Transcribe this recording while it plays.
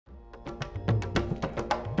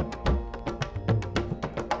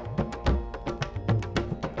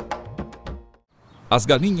As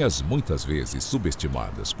galinhas, muitas vezes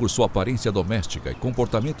subestimadas por sua aparência doméstica e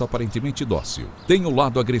comportamento aparentemente dócil, têm um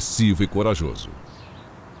lado agressivo e corajoso.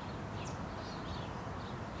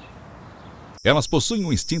 Elas possuem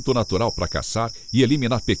um instinto natural para caçar e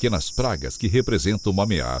eliminar pequenas pragas que representam uma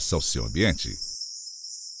ameaça ao seu ambiente.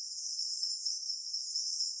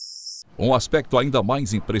 Um aspecto ainda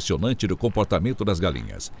mais impressionante do comportamento das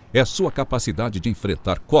galinhas é sua capacidade de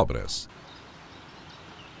enfrentar cobras.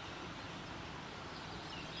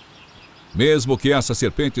 Mesmo que essas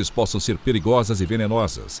serpentes possam ser perigosas e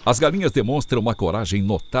venenosas, as galinhas demonstram uma coragem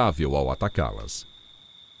notável ao atacá-las.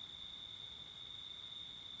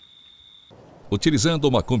 Utilizando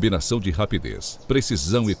uma combinação de rapidez,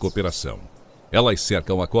 precisão e cooperação, elas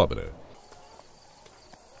cercam a cobra,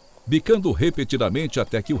 bicando repetidamente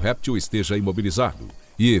até que o réptil esteja imobilizado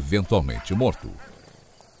e eventualmente morto.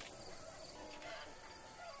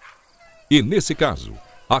 E nesse caso,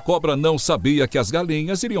 a cobra não sabia que as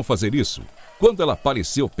galinhas iriam fazer isso, quando ela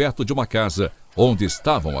apareceu perto de uma casa onde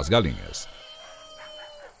estavam as galinhas.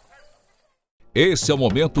 Esse é o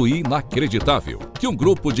momento inacreditável que um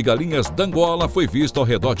grupo de galinhas da Angola foi visto ao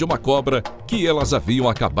redor de uma cobra que elas haviam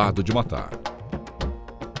acabado de matar.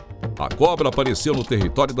 A cobra apareceu no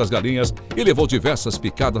território das galinhas e levou diversas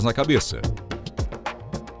picadas na cabeça.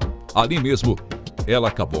 Ali mesmo, ela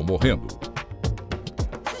acabou morrendo.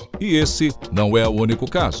 E esse não é o único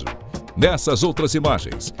caso. Nessas outras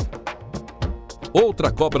imagens,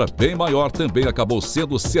 outra cobra bem maior também acabou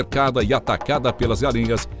sendo cercada e atacada pelas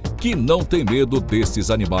galinhas, que não tem medo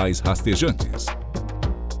desses animais rastejantes.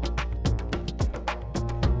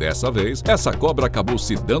 Dessa vez, essa cobra acabou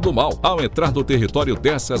se dando mal ao entrar no território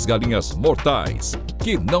dessas galinhas mortais,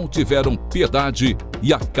 que não tiveram piedade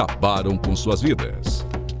e acabaram com suas vidas.